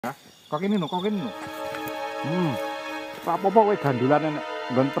Kok ini no. Rapopo kowe gandulan nek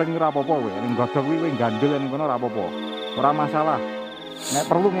nggon pring rapopo kowe. Ning godhog kowe gandul ning kono rapopo. Ora masalah. Nek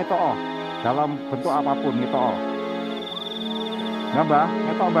perlu ngetok dalam bentuk apapun ngetok. Nah, Mbah,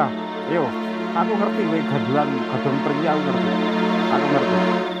 ngetok, Mbah. Yo, aku ngerti kowe gandulan godhong pring aku ngerti. Aku ngerti.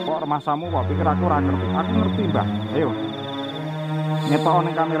 Kok remasamu kok pikir aku ora ngerti. Aku ngerti, Mbah. Ayo. Ngetok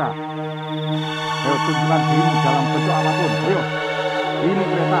ning kamera. Ayo tunjukkan dirimu dalam bentuk apapun. Ayo. Ini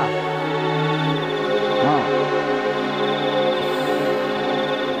kereta. Nah.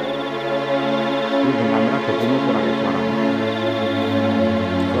 Ini di kamera jadinya kurang suara.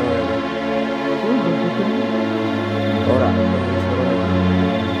 Orang.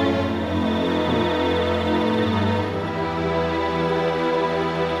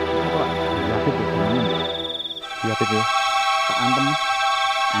 Iya, TV. Tak antem.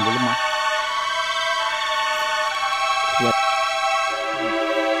 Ambil lemah. Buat.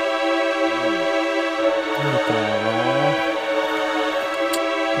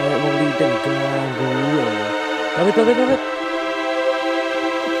 Kayak mau lidah ganggu ya. Babet.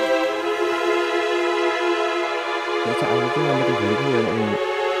 Ya cak aku tuh ngambil dulu ya ini.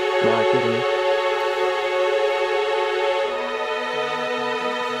 Mau akhir ini.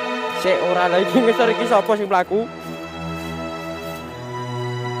 Sik ora lagi ngesor iki sapa sing mlaku?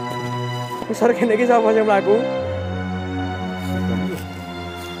 Ngesor kene iki sapa sing mlaku?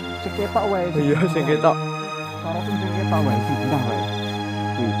 Sing ketok wae. Iya sing ketok. Cara sing ketok wae sing bintang wae.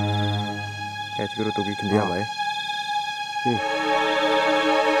 Kayak dirutuki gendia wae.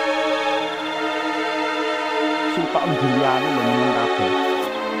 Sutok ndeliyane lho meneng kabeh.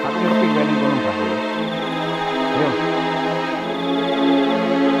 Aku ngerti kowe ning kono Mbah. Ayo.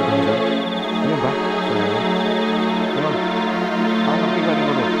 Ayo, Mbah. Ayo. Aku ngerti kowe ning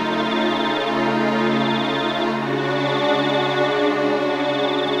kono.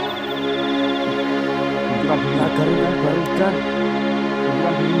 Tunjukkan diri. Agar yang baru kan.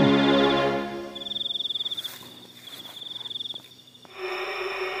 Tunjukkan dirimu.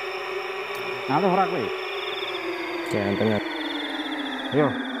 Ngalih ora kowe? Ganteng. Ayo.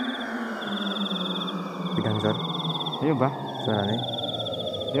 Bidang sor. Ayo, Mbah. Suarane.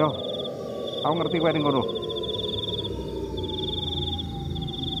 Ayo. Aku ngerti kowe ning kono.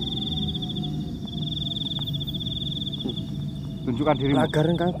 Tunjukkan dirimu. Agar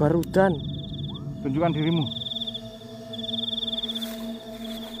kang barudan. Tunjukkan dirimu.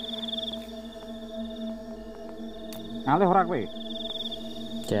 Ngalih ora kowe?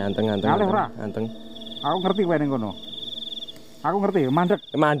 Ganteng. Ngalih ora? Ganteng. Aku ngerti kowe ning kono. Aku ngerti, mandek.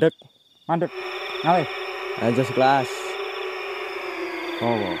 Mandek. Ngalih. Aja sekelas.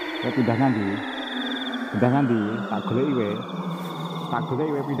 Oh, kowe pindah ngendi? Tak goleki kowe.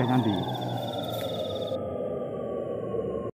 Pindah ngendi?